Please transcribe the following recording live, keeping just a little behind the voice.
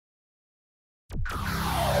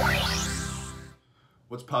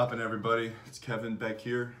What's poppin', everybody? It's Kevin back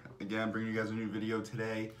here again, bringing you guys a new video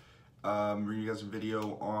today. Bringing you guys a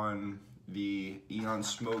video on the Eon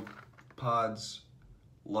Smoke Pods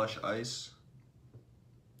Lush Ice.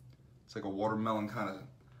 It's like a watermelon kind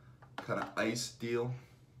of ice deal,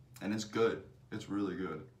 and it's good. It's really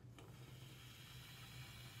good.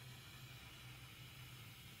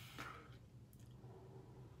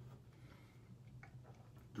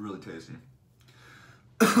 It's really tasty.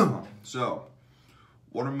 So,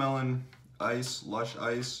 watermelon ice, Lush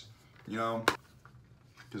Ice, you know,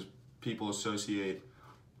 because people associate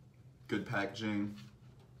good packaging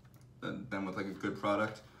and then with like a good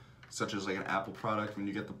product, such as like an Apple product. When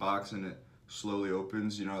you get the box and it slowly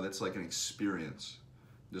opens, you know, that's like an experience.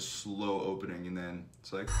 This slow opening, and then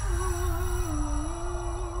it's like,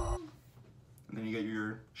 and then you get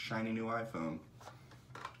your shiny new iPhone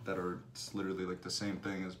that are, it's literally like the same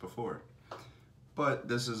thing as before. But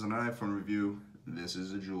this is an iPhone review. This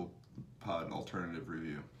is a Juul pod alternative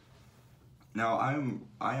review. Now I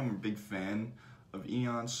am a big fan of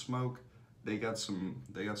Eon Smoke. They got some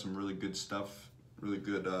really good stuff, really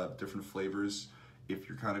good different flavors. If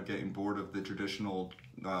you're kind of getting bored of the traditional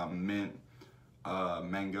mint,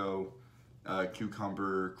 mango,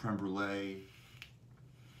 cucumber, creme brulee,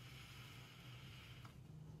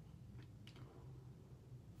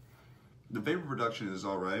 the vapor production is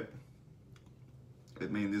all right. I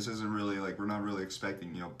mean, this isn't really like, we're not really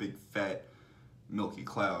expecting, you know, big fat milky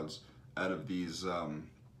clouds out of these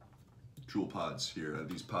Juul pods here,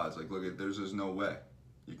 these pods. Like, look at, there's no way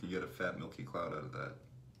you can get a fat milky cloud out of that.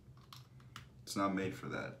 It's not made for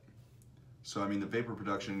that. So I mean, the vapor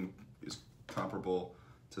production is comparable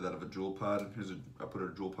to that of a Juul pod. Here's I put a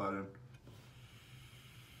Juul pod in.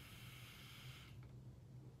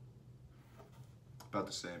 About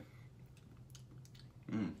the same.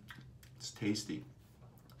 It's tasty.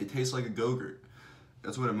 It tastes like a Go-Gurt.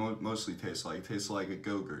 That's what it mostly tastes like. It tastes like a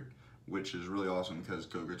Go-Gurt, which is really awesome because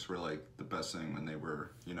Go-Gurts were like the best thing when they were,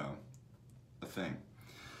 you know, a thing.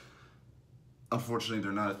 Unfortunately,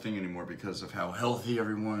 they're not a thing anymore because of how healthy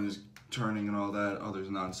everyone is turning and all that. Oh, there's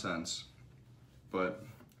nonsense. But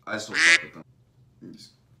I still fuck with them. These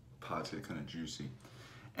pods get kind of juicy.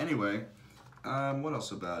 Anyway, what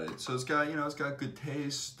else about it? So it's got, you know, it's got good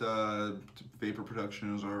taste. Vapor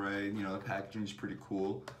production is alright. You know, the packaging is pretty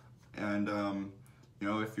cool. And you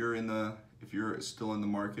know, if you're still in the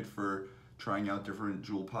market for trying out different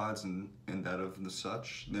Juul pods and that of the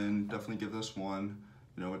such, then definitely give this one,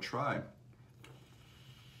 you know, a try.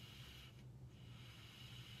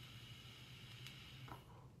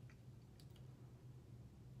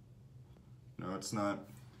 No, it's not.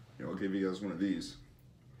 You know, I'll give you guys one of these.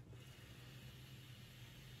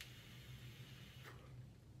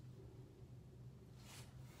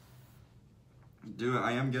 Dude,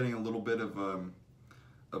 I am getting a little bit of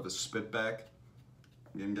a spit back.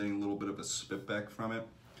 I'm getting a little bit of a spit back from it,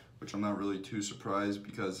 which I'm not really too surprised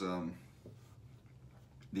because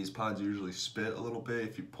these pods usually spit a little bit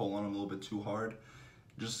if you pull on them a little bit too hard.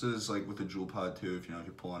 Just as like with the Juul pod too, if you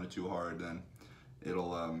pull on it too hard, then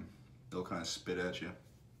it'll kind of spit at you.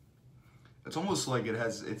 It's almost like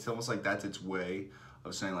it's almost like that's its way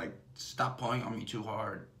of saying like, stop pulling on me too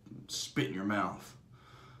hard, spit in your mouth.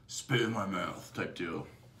 Spit in my mouth type deal.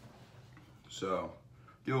 So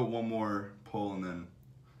give it one more pull and then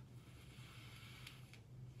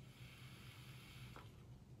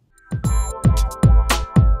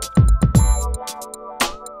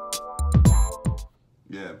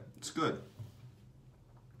yeah, it's good.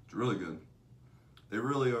 It's really good. They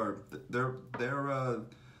really are. Their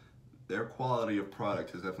quality of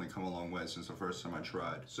product has definitely come a long way since the first time I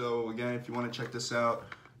tried. So again, if you want to check this out,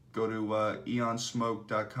 go to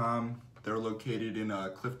eonsmoke.com. They're located in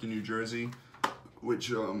Clifton, New Jersey,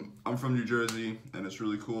 which I'm from New Jersey, and it's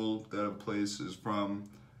really cool that a place is from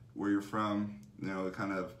where you're from. You know, it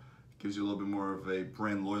kind of gives you a little bit more of a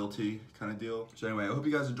brand loyalty kind of deal. So anyway, I hope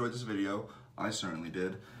you guys enjoyed this video. I certainly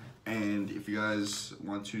did. And if you guys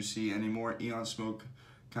want to see any more Eon Smoke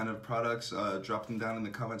kind of products, drop them down in the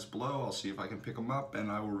comments below. I'll see if I can pick them up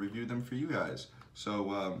and I will review them for you guys.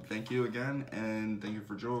 So thank you again, and thank you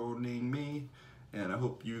for joining me, and I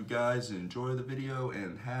hope you guys enjoy the video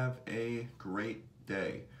and have a great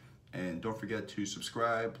day. And don't forget to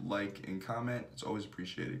subscribe, like, and comment. It's always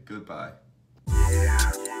appreciated. Goodbye.